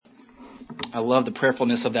I love the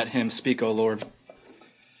prayerfulness of that hymn, Speak, O Lord.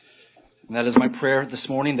 And that is my prayer this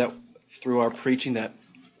morning, that through our preaching that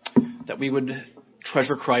we would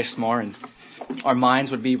treasure Christ more and our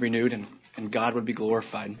minds would be renewed and God would be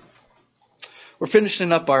glorified. We're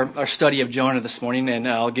finishing up our study of Jonah this morning, and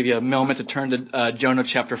I'll give you a moment to turn to Jonah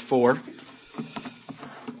chapter 4.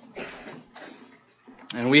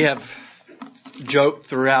 And we have joked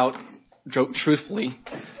truthfully,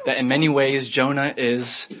 that in many ways Jonah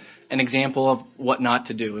is an example of what not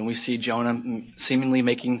to do. And we see Jonah seemingly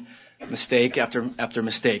making mistake after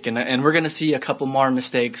mistake. And we're going to see a couple more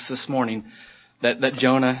mistakes this morning that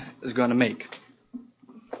Jonah is going to make.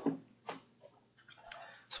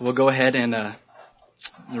 So we'll go ahead and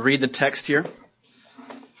read the text here.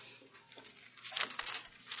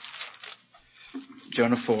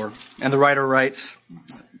 Jonah 4. And the writer writes,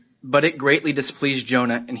 "But it greatly displeased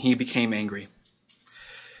Jonah, and he became angry.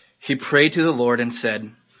 He prayed to the Lord and said,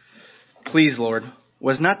 'Please, Lord,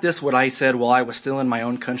 was not this what I said while I was still in my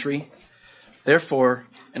own country? Therefore,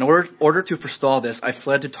 in order to forestall this, I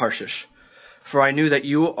fled to Tarshish, for I knew that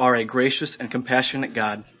you are a gracious and compassionate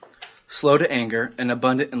God, slow to anger and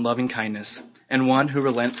abundant in loving kindness, and one who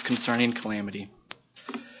relents concerning calamity.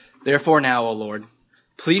 Therefore now, O Lord,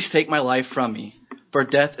 please take my life from me, for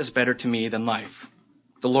death is better to me than life.'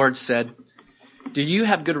 The Lord said, 'Do you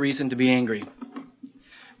have good reason to be angry?'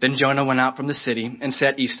 Then Jonah went out from the city and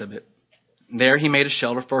sat east of it. There he made a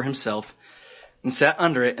shelter for himself and sat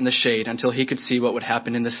under it in the shade until he could see what would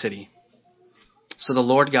happen in the city. So the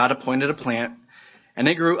Lord God appointed a plant, and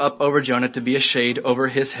it grew up over Jonah to be a shade over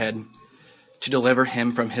his head to deliver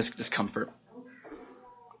him from his discomfort.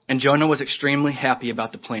 And Jonah was extremely happy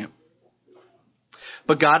about the plant.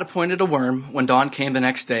 But God appointed a worm when dawn came the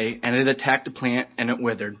next day, and it attacked the plant, and it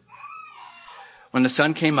withered. When the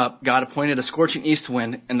sun came up, God appointed a scorching east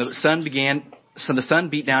wind, and the sun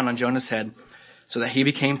beat down on Jonah's head, so that he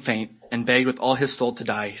became faint and begged with all his soul to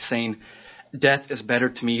die, saying, 'Death is better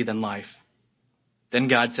to me than life.' Then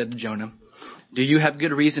God said to Jonah, 'Do you have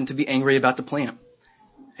good reason to be angry about the plant?'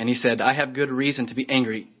 And he said, 'I have good reason to be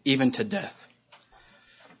angry, even to death.'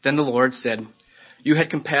 Then the Lord said, 'You had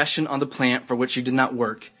compassion on the plant for which you did not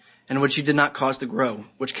work, and which you did not cause to grow,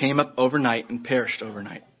 which came up overnight and perished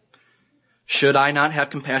overnight. Should I not have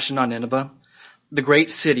compassion on Nineveh, the great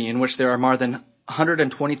city in which there are more than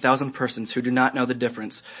 120,000 persons who do not know the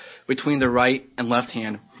difference between the right and left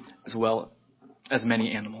hand, as well as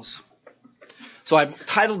many animals?'" So I've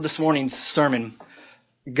titled this morning's sermon,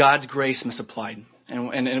 "God's Grace Misapplied."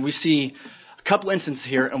 And we see a couple instances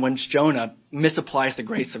here in which Jonah misapplies the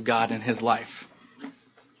grace of God in his life.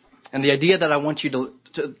 And the idea that I want you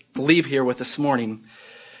to leave here with this morning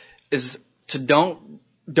is to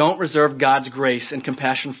don't reserve God's grace and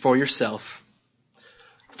compassion for yourself,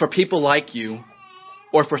 for people like you,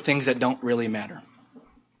 or for things that don't really matter.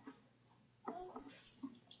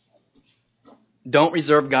 Don't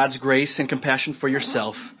reserve God's grace and compassion for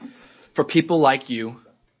yourself, for people like you,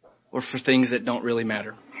 or for things that don't really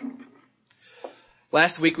matter.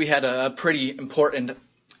 Last week we had a pretty important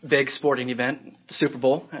big sporting event, the Super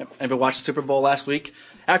Bowl. Anybody watched the Super Bowl last week?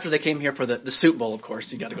 After they came here for the Soup Bowl, of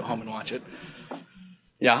course, you got to go home and watch it.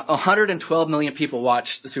 Yeah, 112 million people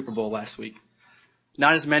watched the Super Bowl last week.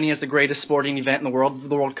 Not as many as the greatest sporting event in the world,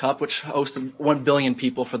 the World Cup, which hosted 1 billion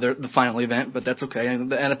people for the final event, but that's okay.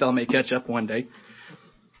 The NFL may catch up one day.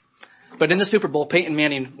 But in the Super Bowl, Peyton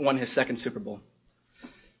Manning won his second Super Bowl.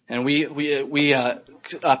 And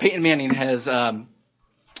Peyton Manning has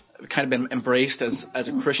kind of been embraced as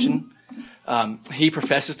a Christian. He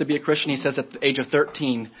professes to be a Christian. He says at the age of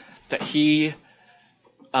 13 that he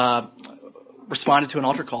responded to an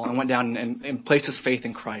altar call and went down and placed his faith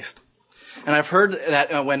in Christ. And I've heard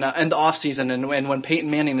that when in the off season and when Peyton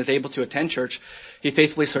Manning is able to attend church, he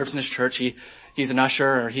faithfully serves in his church. He's an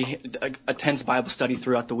usher, or he attends Bible study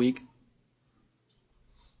throughout the week.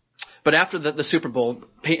 But after the Super Bowl,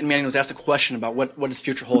 Peyton Manning was asked a question about what his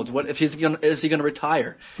future holds. What if is he going to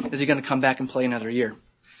retire? Is he going to come back and play another year?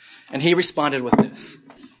 And he responded with this.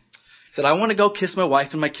 He said, "I want to go kiss my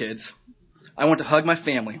wife and my kids. I want to hug my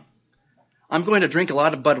family. I'm going to drink a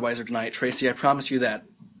lot of Budweiser tonight, Tracy. I promise you that.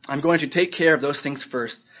 I'm going to take care of those things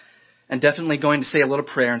first, and definitely going to say a little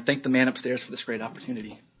prayer and thank the man upstairs for this great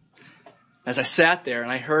opportunity." As I sat there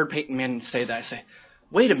and I heard Peyton Manning say that, I say,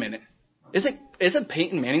 wait a minute. Isn't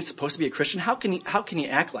Peyton Manning supposed to be a Christian? How can he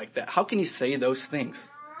act like that? How can he say those things?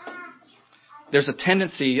 There's a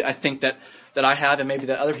tendency, I think, that I have, and maybe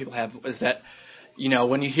that other people have, is that,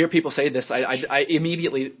 when you hear people say this, I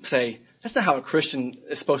immediately say, that's not how a Christian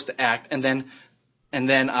is supposed to act. And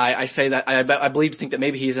then I say that I believe to think that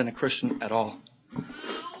maybe he isn't a Christian at all.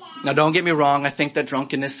 Now, don't get me wrong. I think that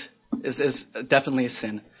drunkenness is definitely a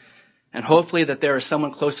sin. And hopefully that there is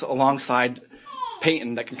someone close alongside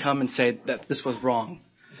Peyton that can come and say that this was wrong.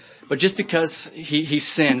 But just because he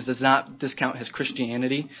sins does not discount his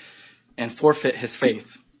Christianity and forfeit his faith.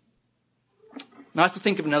 And I also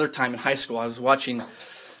think of another time in high school. I was watching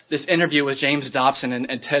this interview with James Dobson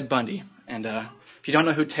and Ted Bundy. And if you don't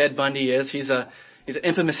know who Ted Bundy is, he's an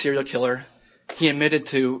infamous serial killer. He admitted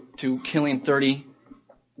to killing 30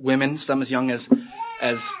 women, some as young as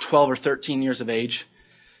 12 or 13 years of age.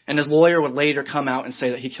 And his lawyer would later come out and say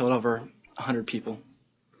that he killed over 100 people.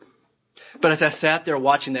 But as I sat there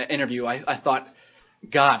watching that interview, I thought,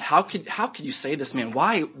 God, how could you save this man?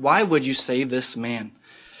 Why would you save this man?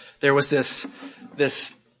 There was this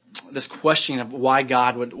question of why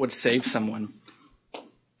God would save someone.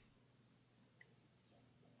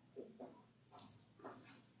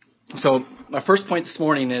 So my first point this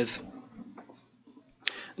morning is,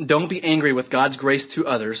 don't be angry with God's grace to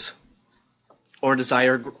others or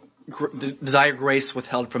desire grace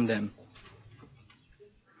withheld from them.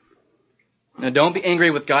 Now, don't be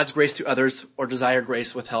angry with God's grace to others or desire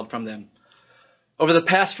grace withheld from them. Over the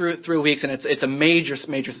past 3 weeks, and it's a major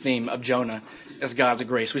theme of Jonah, is God's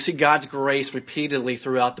grace. We see God's grace repeatedly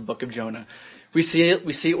throughout the book of Jonah. We see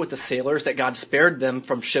it with the sailors, that God spared them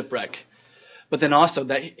from shipwreck, but then also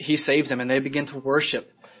that he saves them and they begin to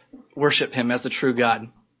worship him as the true God.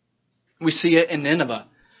 We see it in Nineveh.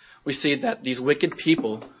 We see that these wicked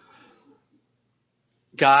people,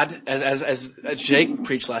 God, as Jake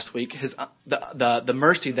preached last week, the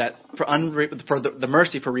mercy the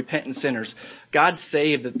mercy for repentant sinners, God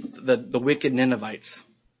saved the wicked Ninevites,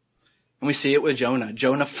 and we see it with Jonah.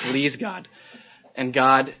 Jonah flees God,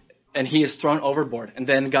 and he is thrown overboard, and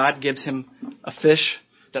then God gives him a fish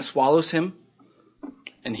that swallows him,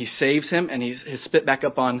 and he saves him, and he's spit back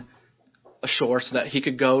up on a shore so that he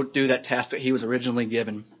could go do that task that he was originally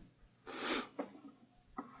given.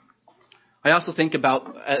 I also think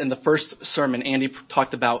about, in the first sermon, Andy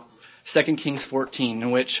talked about 2 Kings 14,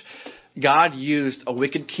 in which God used a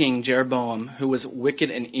wicked king, Jeroboam, who was wicked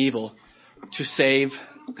and evil, to save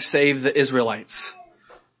the Israelites,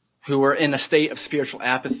 who were in a state of spiritual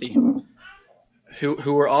apathy,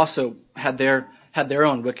 who were also had their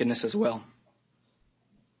own wickedness as well.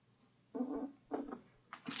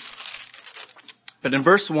 But in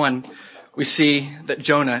verse 1, we see that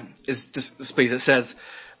Jonah is displeased. It says,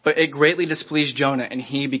 "But it greatly displeased Jonah, and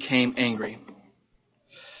he became angry."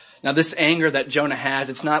 Now, this anger that Jonah has,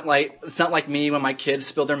 it's not like me when my kids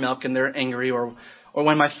spill their milk and they're angry, or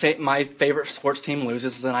when my favorite sports team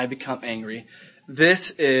loses and I become angry.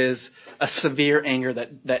 This is a severe anger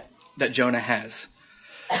that Jonah has.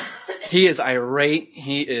 He is irate.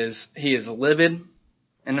 He is livid.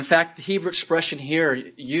 And in fact, the Hebrew expression here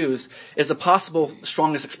used is the possible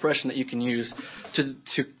strongest expression that you can use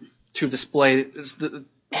to display,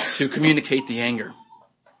 to communicate the anger.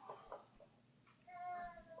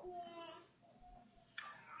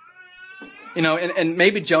 You know, and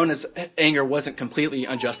maybe Jonah's anger wasn't completely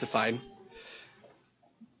unjustified.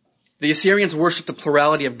 The Assyrians worshipped a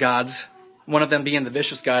plurality of gods, one of them being the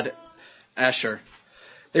vicious god Ashur.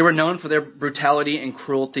 They were known for their brutality and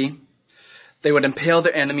cruelty. They would impale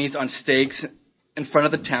their enemies on stakes in front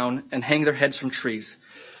of the town and hang their heads from trees.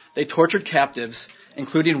 They tortured captives,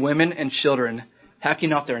 including women and children,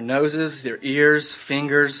 hacking off their noses, their ears,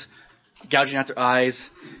 fingers, gouging out their eyes,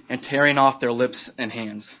 and tearing off their lips and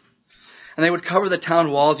hands. And they would cover the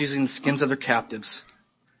town walls using the skins of their captives.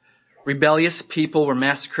 Rebellious people were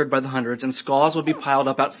massacred by the hundreds, and skulls would be piled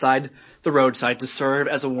up outside the roadside to serve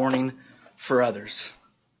as a warning for others.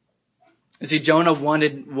 You see, Jonah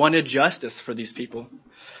wanted justice for these people,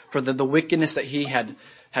 for the wickedness that he had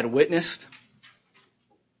witnessed.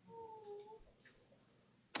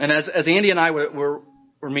 And as Andy and I were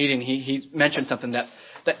meeting, he mentioned something that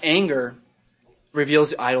anger reveals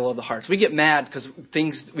the idol of the hearts. We get mad because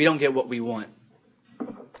we don't get what we want.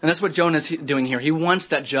 And that's what Jonah's doing here. He wants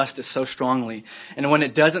that justice so strongly. And when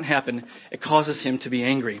it doesn't happen, it causes him to be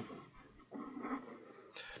angry.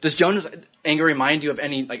 Does Jonah's anger remind you of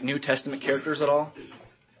any New Testament characters at all?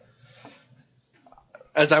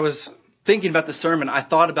 As I was thinking about the sermon, I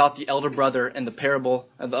thought about the elder brother and the parable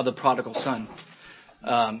of the prodigal son.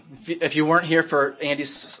 If you weren't here for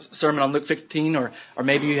Andy's sermon on Luke 15, or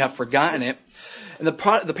maybe you have forgotten it, in the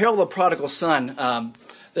parable of the prodigal son,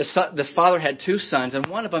 this father had 2 sons, and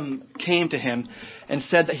one of them came to him and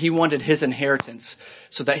said that he wanted his inheritance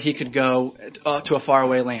so that he could go to a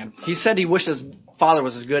faraway land. He said he wished his father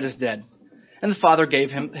was as good as dead. And the father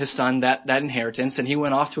gave his son that inheritance, and he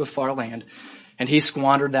went off to a far land, and he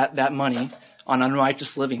squandered that money on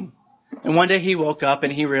unrighteous living. And one day he woke up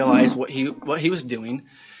and he realized what he was doing,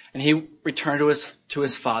 and he returned to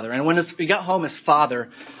his father. And when he got home, his father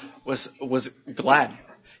was glad.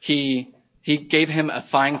 He gave him a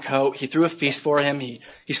fine coat. He threw a feast for him. He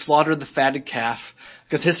slaughtered the fatted calf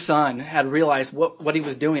because his son had realized what he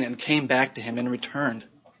was doing and came back to him and returned.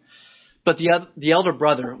 But the elder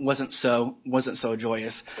brother wasn't so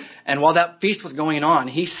joyous. And while that feast was going on,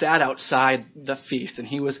 he sat outside the feast, and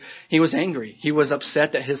he was angry. He was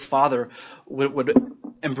upset that his father would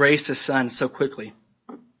embrace his son so quickly.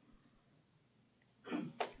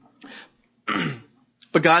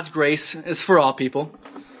 But God's grace is for all people.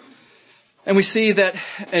 And we see that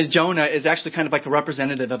Jonah is actually kind of like a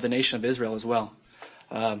representative of the nation of Israel as well.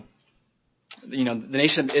 The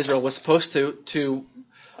nation of Israel was supposed to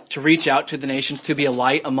reach out to the nations, to be a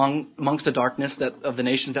light amongst the darkness of the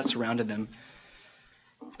nations that surrounded them.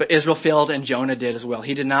 But Israel failed, and Jonah did as well.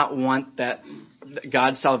 He did not want that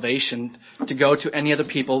God's salvation to go to any other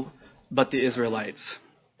people but the Israelites.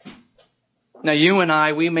 Now, you and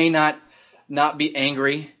I, we may not be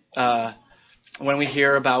angry when we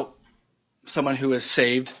hear about someone who is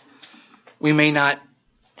saved. We may not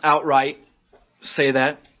outright say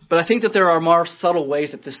that. But I think that there are more subtle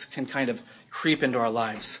ways that this can kind of creep into our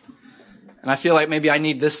lives. And I feel like maybe I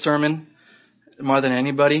need this sermon more than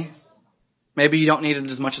anybody. Maybe you don't need it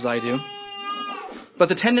as much as I do. But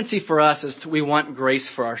the tendency for us is we want grace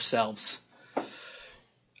for ourselves.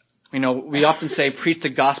 We often say preach the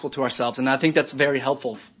gospel to ourselves, and I think that's very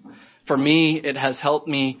helpful. For me, it has helped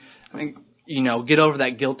me, get over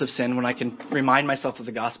that guilt of sin when I can remind myself of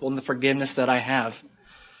the gospel and the forgiveness that I have.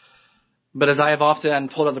 But as I have often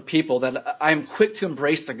told other people, that I am quick to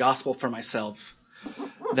embrace the gospel for myself,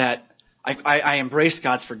 that I embrace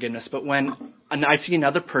God's forgiveness. But when I see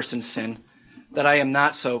another person sin, that I am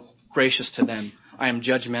not so gracious to them. I am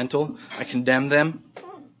judgmental. I condemn them.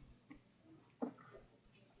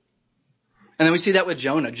 And then we see that with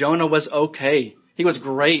Jonah. Jonah was okay. He was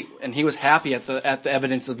great, and he was happy at the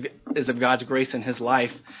evidence of God's grace in his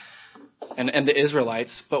life and the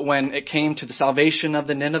Israelites. But when it came to the salvation of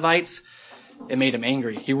the Ninevites, it made him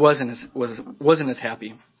angry. He wasn't as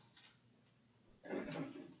happy.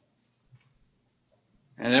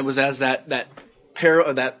 And it was as that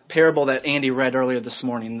parable that Andy read earlier this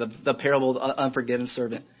morning, the parable of the unforgiven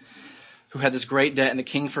servant who had this great debt, and the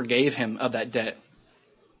king forgave him of that debt.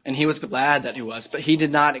 And he was glad that he was, but he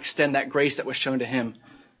did not extend that grace that was shown to him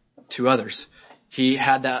to others. He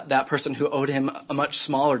had that person who owed him a much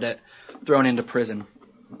smaller debt thrown into prison.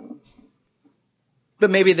 But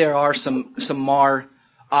maybe there are some more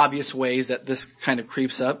obvious ways that this kind of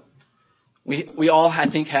creeps up. We all, I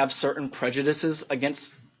think, have certain prejudices against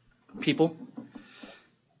people.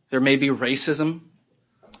 There may be racism.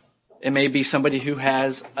 It may be somebody who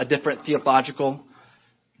has a different theological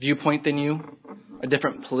viewpoint than you, a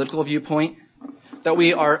different political viewpoint. That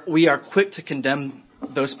we are quick to condemn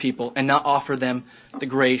those people and not offer them the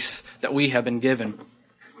grace that we have been given.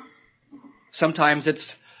 Sometimes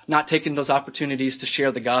it's not taking those opportunities to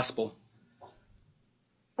share the gospel.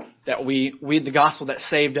 That the gospel that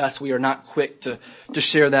saved us, we are not quick to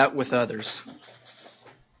share that with others.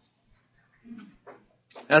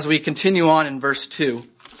 As we continue on in verse 2,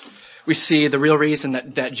 we see the real reason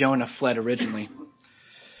that Jonah fled originally.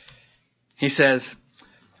 He says,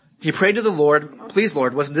 he prayed to the Lord, "Please,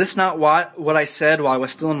 Lord, was this not what I said while I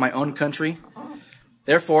was still in my own country?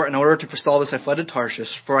 Therefore, in order to forestall this, I fled to Tarshish,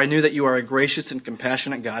 for I knew that you are a gracious and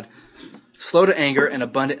compassionate God, slow to anger and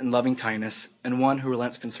abundant in loving kindness, and one who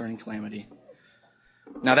relents concerning calamity."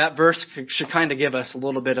 Now that verse should kind of give us a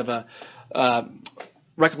little bit of a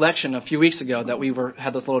recollection a few weeks ago that we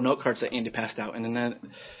had those little note cards that Andy passed out. And then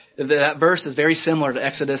that verse is very similar to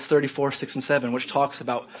Exodus 34, 6 and 7, which talks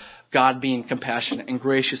about God being compassionate and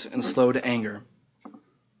gracious and slow to anger.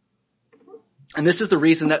 And this is the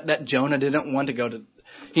reason that Jonah didn't want to go to.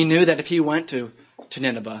 He knew that if he went to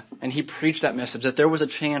Nineveh and he preached that message, that there was a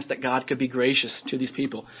chance that God could be gracious to these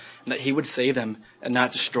people and that he would save them and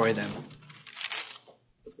not destroy them.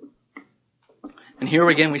 And here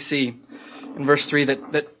again we see in verse 3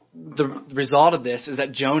 that the result of this is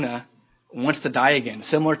that Jonah wants to die again,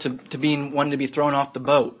 similar to being wanting to be thrown off the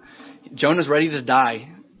boat. Jonah's ready to die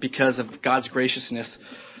because of God's graciousness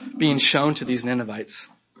being shown to these Ninevites.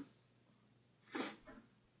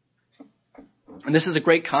 And this is a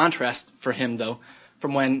great contrast for him, though,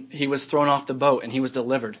 from when he was thrown off the boat and he was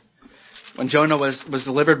delivered. When Jonah was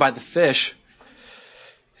delivered by the fish,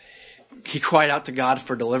 he cried out to God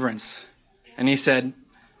for deliverance. And he said,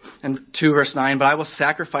 in 2 verse 9, "But I will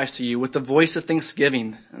sacrifice to you with the voice of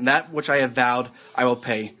thanksgiving, and that which I have vowed I will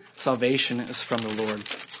pay. Salvation is from the Lord."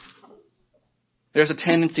 There's a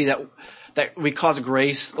tendency that we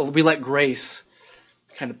let grace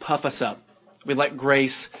kind of puff us up. We let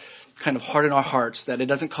grace kind of harden our hearts, that it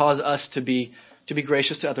doesn't cause us to be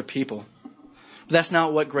gracious to other people. But that's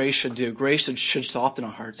not what grace should do. Grace should soften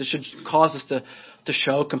our hearts. It should cause us to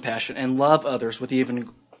show compassion and love others with even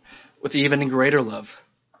greater love.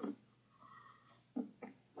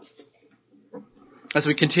 As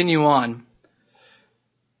we continue on,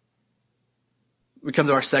 we come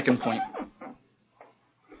to our second point.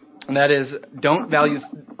 And that is, don't value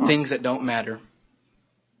things that don't matter.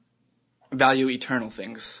 Value eternal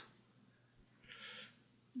things.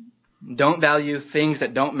 Don't value things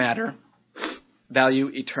that don't matter. Value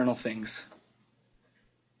eternal things.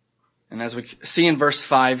 And as we see in verse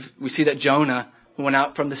 5, we see that Jonah went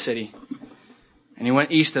out from the city. And he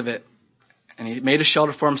went east of it. And he made a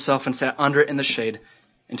shelter for himself and sat under it in the shade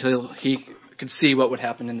until he could see what would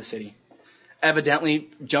happen in the city. Evidently,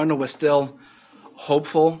 Jonah was still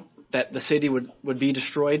hopeful that the city would be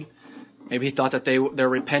destroyed. Maybe he thought that their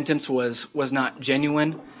repentance was not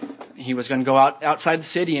genuine. He was going to go outside the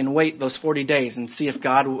city and wait those 40 days and see if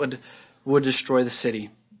God would destroy the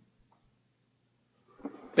city.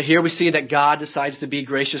 But here we see that God decides to be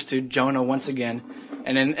gracious to Jonah once again.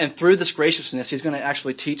 And through this graciousness, he's going to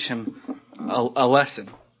actually teach him a lesson.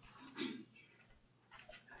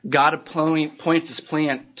 God points his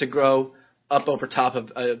plant to grow up over top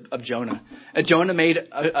of Jonah. And Jonah made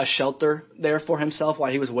a shelter there for himself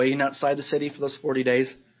while he was waiting outside the city for those 40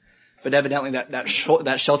 days. But evidently that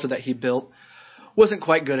shelter that he built wasn't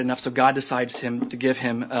quite good enough, so God decides to give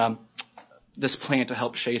him this plant to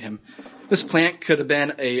help shade him. This plant could have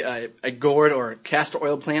been a gourd or a castor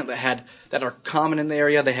oil plant that are common in the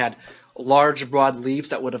area. They had large, broad leaves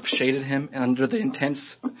that would have shaded him under the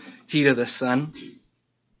intense heat of the sun.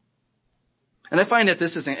 And I find that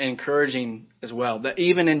this is encouraging as well, that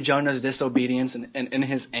even in Jonah's disobedience and in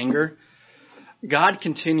his anger, God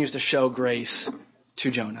continues to show grace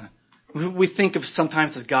to Jonah. We think of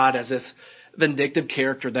sometimes as God as this vindictive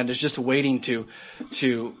character that is just waiting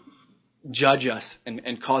to judge us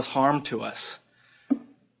and cause harm to us.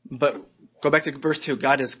 But go back to verse 2.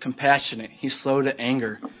 God is compassionate. He's slow to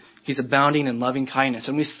anger. He's abounding in loving kindness.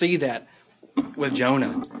 And we see that with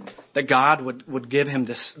Jonah, that God would give him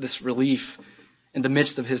this relief in the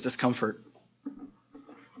midst of his discomfort.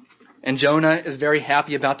 And Jonah is very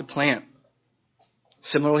happy about the plant.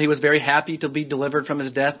 Similarly, he was very happy to be delivered from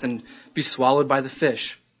his death and be swallowed by the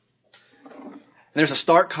fish. And there's a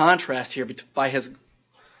stark contrast here by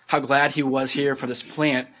how glad he was here for this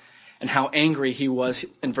plant and how angry he was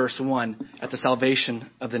in verse 1 at the salvation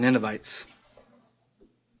of the Ninevites.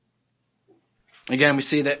 Again, we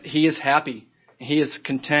see that he is happy. He is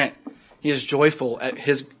content. He is joyful at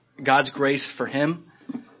God's grace for him,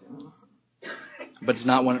 but it's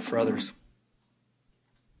not one for others.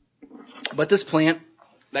 But this plant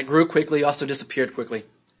that grew quickly also disappeared quickly.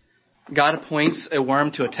 God appoints a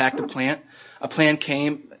worm to attack the plant. A plant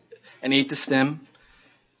came and ate the stem.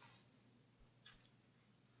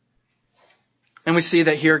 And we see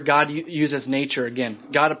that here God uses nature again.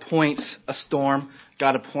 God appoints a storm.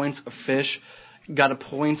 God appoints a fish. God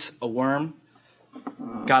appoints a worm.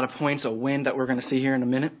 God appoints a wind that we're going to see here in a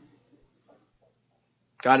minute.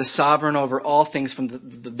 God is sovereign over all things, from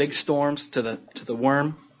the big storms to the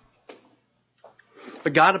worm.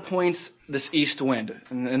 But God appoints this east wind.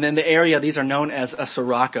 And in the area, these are known as a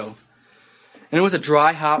sirocco. And it was a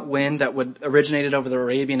dry, hot wind that would originated over the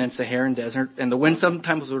Arabian and Saharan desert. And the wind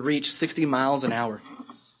sometimes would reach 60 miles an hour.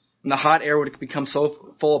 And the hot air would become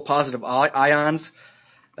so full of positive ions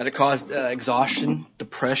that it caused exhaustion,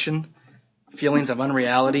 depression, feelings of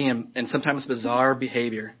unreality, and sometimes bizarre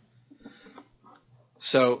behavior.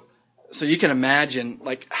 So you can imagine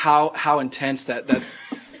like how intense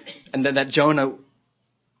that Jonah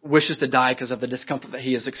wishes to die because of the discomfort that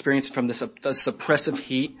he has experienced from this oppressive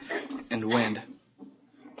heat and wind.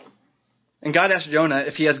 And God asked Jonah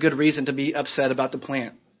if he has good reason to be upset about the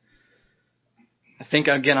plant. I think,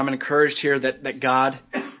 again, I'm encouraged here that God,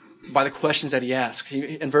 by the questions that he asked,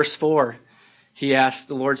 in verse 4, he asked,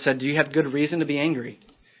 the Lord said, do you have good reason to be angry?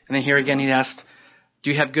 And then here again he asked, do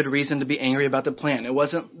you have good reason to be angry about the plant? It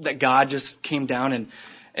wasn't that God just came down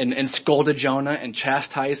and scolded Jonah and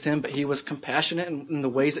chastised him, but he was compassionate in the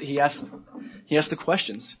ways that he asked the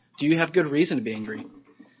questions. Do you have good reason to be angry?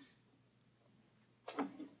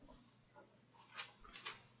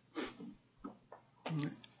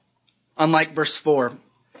 Unlike verse 4,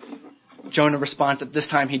 Jonah responds that this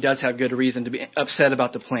time he does have good reason to be upset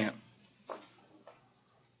about the plant.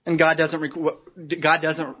 And God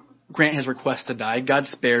doesn't grant his request to die. God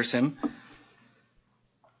spares him.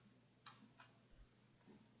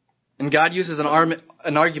 And God uses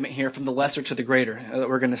an argument here from the lesser to the greater that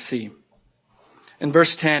we're going to see. In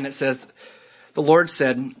verse 10, it says, "The Lord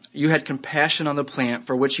said, you had compassion on the plant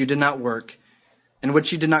for which you did not work, and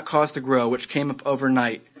which you did not cause to grow, which came up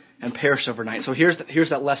overnight and perished overnight." So here's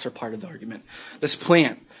that lesser part of the argument. This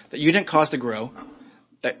plant that you didn't cause to grow,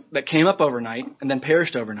 that came up overnight and then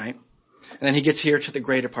perished overnight. And then he gets here to the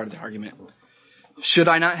greater part of the argument. "Should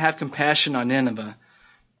I not have compassion on Nineveh,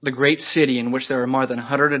 the great city in which there are more than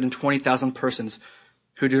 120,000 persons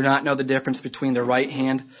who do not know the difference between their right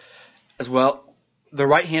hand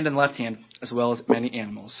and left hand, as well as many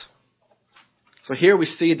animals?" So here we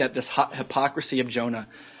see that this hypocrisy of Jonah,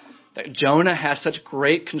 that Jonah has such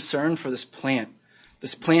great concern for this plant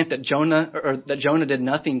that Jonah did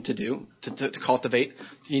nothing to do to cultivate.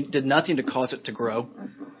 He did nothing to cause it to grow,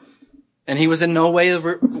 and he was in no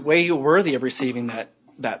way worthy of receiving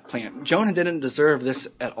that plant. Jonah didn't deserve this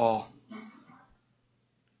at all.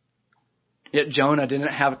 Yet Jonah didn't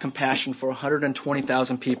have compassion for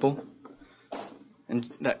 120,000 people. And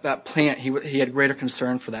that plant, he had greater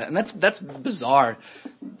concern for that. And that's bizarre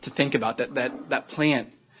to think about, that plant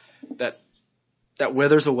that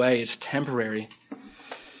withers away is temporary.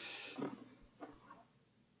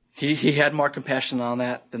 He had more compassion on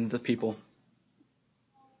that than the people.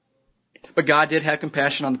 But God did have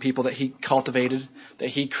compassion on the people that he cultivated, that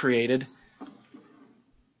he created.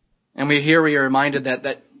 And we are reminded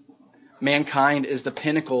that mankind is the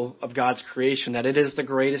pinnacle of God's creation, that it is the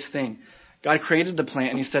greatest thing. God created the plant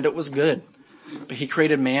and he said it was good. But he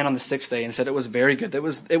created man on the sixth day and said it was very good. It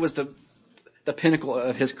was the pinnacle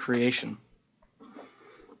of his creation.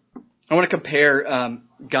 I want to compare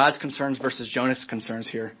God's concerns versus Jonah's concerns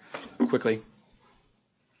here quickly.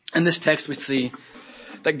 In this text we see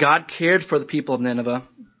that God cared for the people of Nineveh,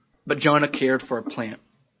 but Jonah cared for a plant.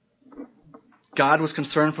 God was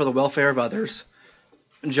concerned for the welfare of others,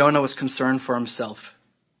 and Jonah was concerned for himself.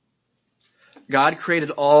 God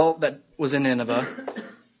created all that was in Nineveh.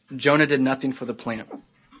 Jonah did nothing for the plant.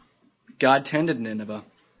 God tended Nineveh.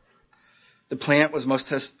 The plant was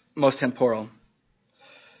most temporal.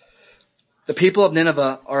 The people of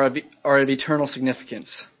Nineveh are of eternal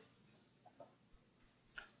significance.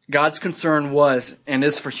 God's concern was and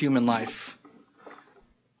is for human life.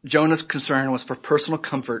 Jonah's concern was for personal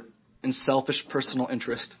comfort and selfish personal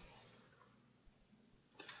interest.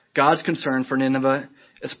 God's concern for Nineveh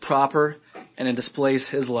is proper and it displays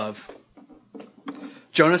his love.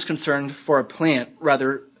 Jonah's concern for a plant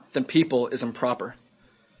rather than people is improper.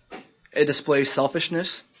 It displays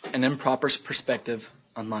selfishness and improper perspective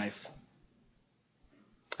on life.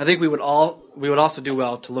 I think we would also do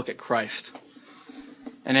well to look at Christ.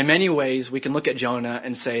 And in many ways, we can look at Jonah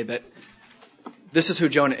and say that this is who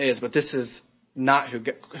Jonah is, but this is not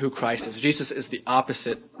who Christ is. Jesus is the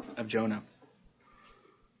opposite of Jonah.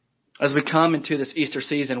 As we come into this Easter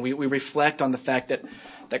season, we reflect on the fact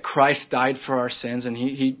that Christ died for our sins and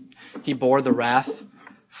he bore the wrath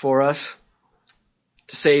for us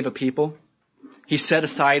to save a people. He set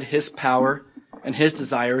aside his power and his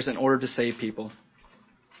desires in order to save people.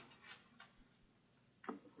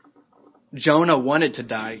 Jonah wanted to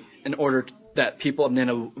die in order that people of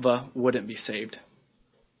Nineveh wouldn't be saved.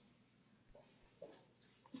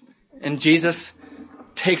 And Jesus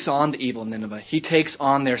takes on the evil of Nineveh. He takes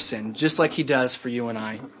on their sin, just like he does for you and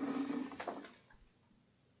I.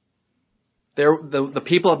 The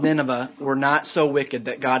people of Nineveh were not so wicked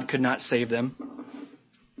that God could not save them.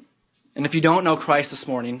 And if you don't know Christ this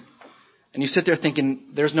morning, and you sit there thinking,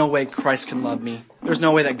 there's no way Christ can love me. There's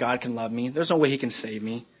no way that God can love me. There's no way he can save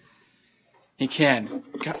me. He can.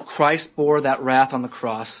 Christ bore that wrath on the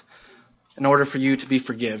cross in order for you to be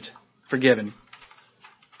forgiven.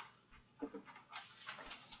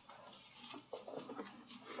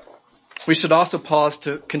 We should also pause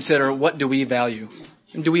to consider, what do we value?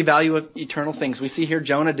 And do we value eternal things? We see here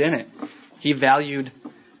Jonah didn't. He valued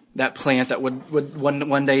that plant that would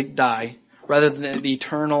one day die rather than the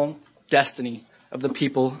eternal destiny of the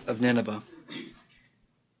people of Nineveh.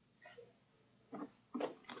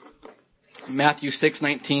 Matthew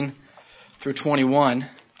 6:19 through 21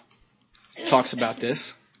 talks about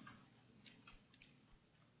this.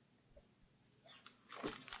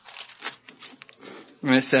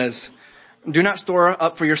 And it says, "Do not store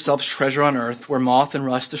up for yourselves treasure on earth, where moth and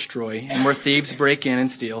rust destroy, and where thieves break in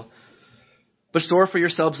and steal. But store for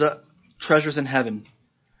yourselves up treasures in heaven,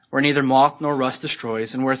 where neither moth nor rust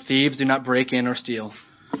destroys, and where thieves do not break in or steal.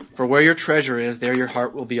 For where your treasure is, there your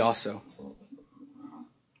heart will be also."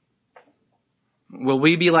 Will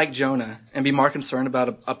we be like Jonah and be more concerned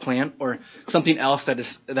about a plant or something else that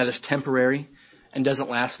is temporary and doesn't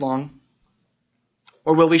last long?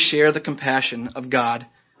 Or will we share the compassion of God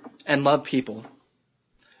and love people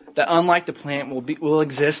that unlike the plant will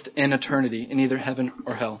exist in eternity in either heaven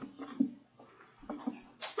or hell.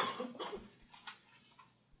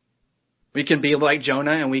 We can be like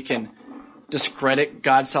Jonah and we can discredit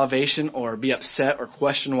God's salvation or be upset or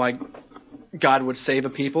question why God would save a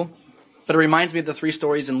people. But it reminds me of the 3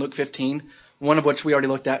 stories in Luke 15, one of which we already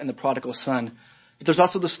looked at in the prodigal son. But there's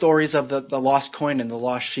also the stories of the lost coin and the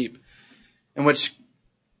lost sheep, in which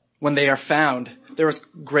when they are found, there is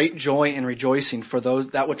great joy and rejoicing for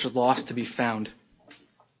that which was lost to be found.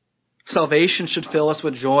 Salvation should fill us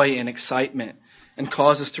with joy and excitement and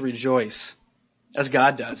cause us to rejoice, as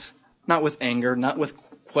God does. Not with anger, not with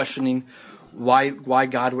questioning why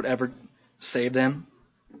God would ever save them.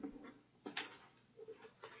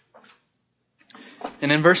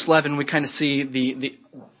 And in verse 11, we kind of see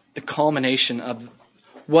the culmination of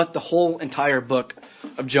what the whole entire book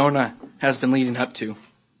of Jonah has been leading up to.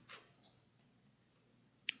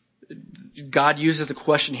 God uses a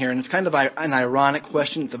question here, and it's kind of an ironic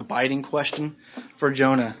question. It's a biting question for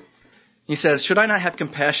Jonah. He says, "Should I not have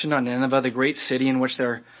compassion on Nineveh, the great city in which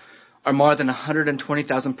there are more than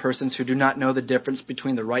 120,000 persons who do not know the difference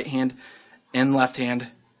between the right hand and left hand,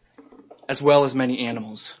 as well as many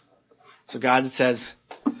animals?" So God says,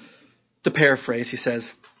 to paraphrase, he says,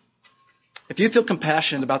 "If you feel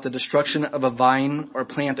compassionate about the destruction of a vine or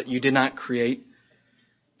plant that you did not create,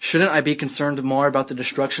 shouldn't I be concerned more about the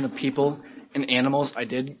destruction of people and animals I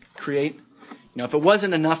did create?" If it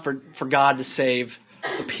wasn't enough for God to save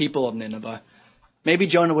the people of Nineveh, maybe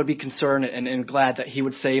Jonah would be concerned and glad that he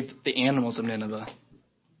would save the animals of Nineveh.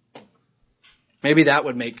 Maybe that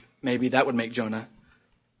would make Jonah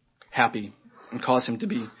happy and cause him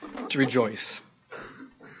to rejoice.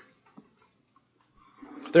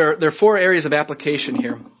 There are 4 areas of application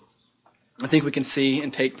here I think we can see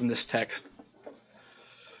and take from this text.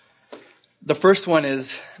 The first one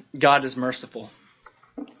is God is merciful.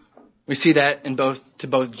 We see that to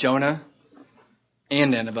both Jonah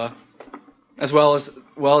and Nineveh, as well as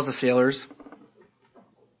the sailors.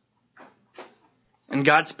 And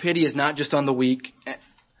God's pity is not just on the weak,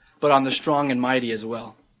 but on the strong and mighty as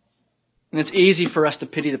well. And it's easy for us to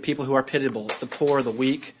pity the people who are pitiable, the poor, the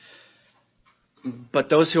weak. But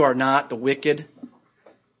those who are not, the wicked,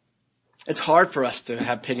 it's hard for us to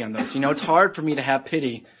have pity on those. It's hard for me to have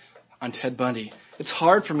pity on Ted Bundy. It's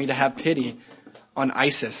hard for me to have pity on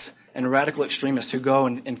ISIS and radical extremists who go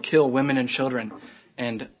and kill women and children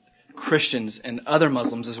and Christians and other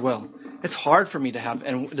Muslims as well. It's hard for me to have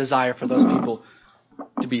a desire for those people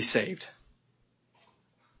to be saved.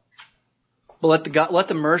 But let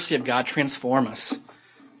the mercy of God transform us.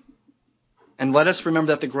 And let us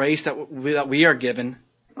remember that the grace that we are given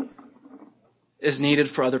is needed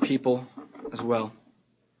for other people as well.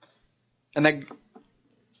 And that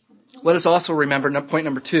let us also remember, point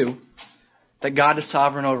number 2, that God is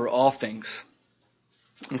sovereign over all things,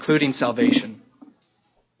 including salvation.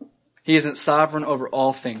 He is sovereign over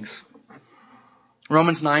all things.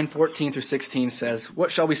 Romans 9:14-16 says,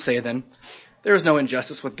 "What shall we say then? There is no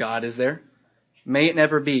injustice with God, is there? May it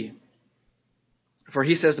never be. For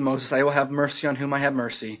he says to Moses, I will have mercy on whom I have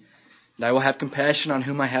mercy, and I will have compassion on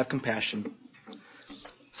whom I have compassion.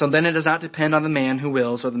 So then it does not depend on the man who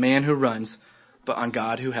wills or the man who runs, but on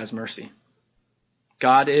God who has mercy."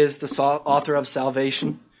 God is the author of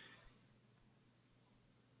salvation.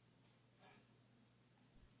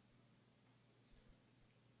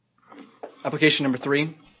 Application number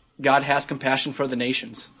 3, God has compassion for the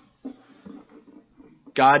nations.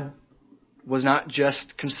 God was not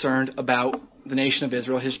just concerned about the nation of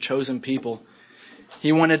Israel, his chosen people.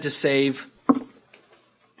 He wanted to save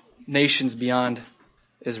nations beyond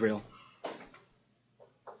Israel.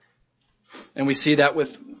 And we see that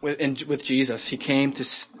with Jesus. He came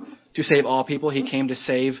to save all people. He came to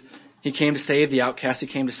save the outcast. He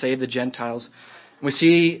came to save the Gentiles. And we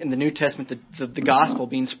see in the New Testament the gospel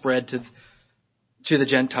being spread to the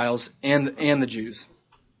Gentiles and the Jews.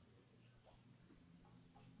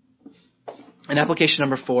 And application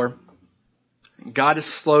number 4, God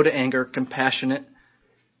is slow to anger, compassionate,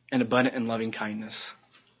 and abundant in loving kindness.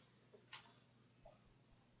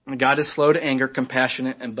 And God is slow to anger,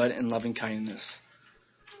 compassionate, and abundant in loving kindness.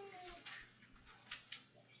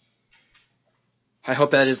 I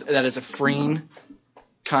hope that is a freeing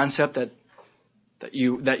concept that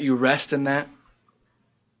you rest in that.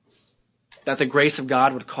 That the grace of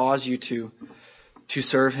God would cause you to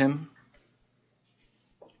serve him,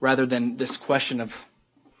 rather than this question of,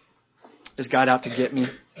 is God out to get me?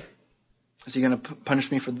 Is he going to punish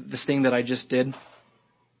me for this thing that I just did?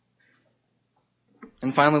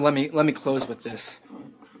 And finally, let me close with this.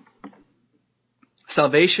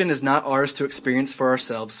 Salvation is not ours to experience for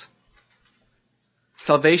ourselves,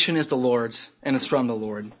 Salvation is the Lord's and is from the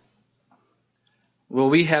Lord. Will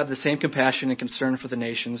we have the same compassion and concern for the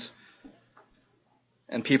nations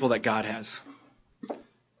and people that God has?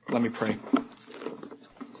 Let me pray.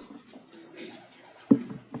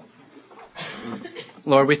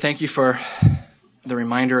 Lord, we thank you for the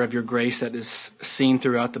reminder of your grace that is seen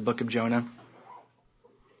throughout the book of Jonah.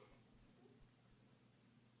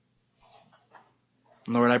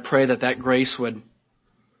 Lord, I pray that grace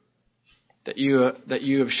that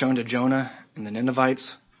you have shown to Jonah and the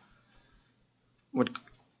Ninevites would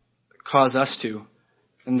cause us to,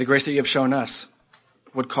 and the grace that you have shown us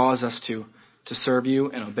would cause us to serve you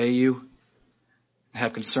and obey you, and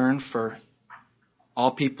have concern for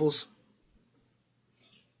all peoples,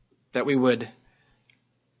 that we would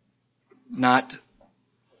not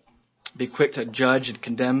be quick to judge and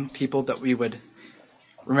condemn people, that we would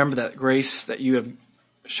remember that grace that you have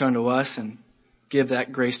shown to us and give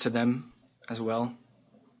that grace to them as well.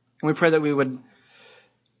 And we pray that we would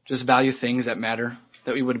just value things that matter,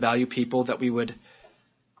 that we would value people, that we would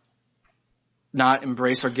not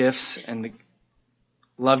embrace our gifts and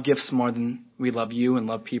love gifts more than we love you and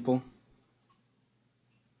love people.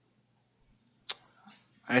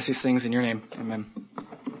 I ask these things in your name. Amen.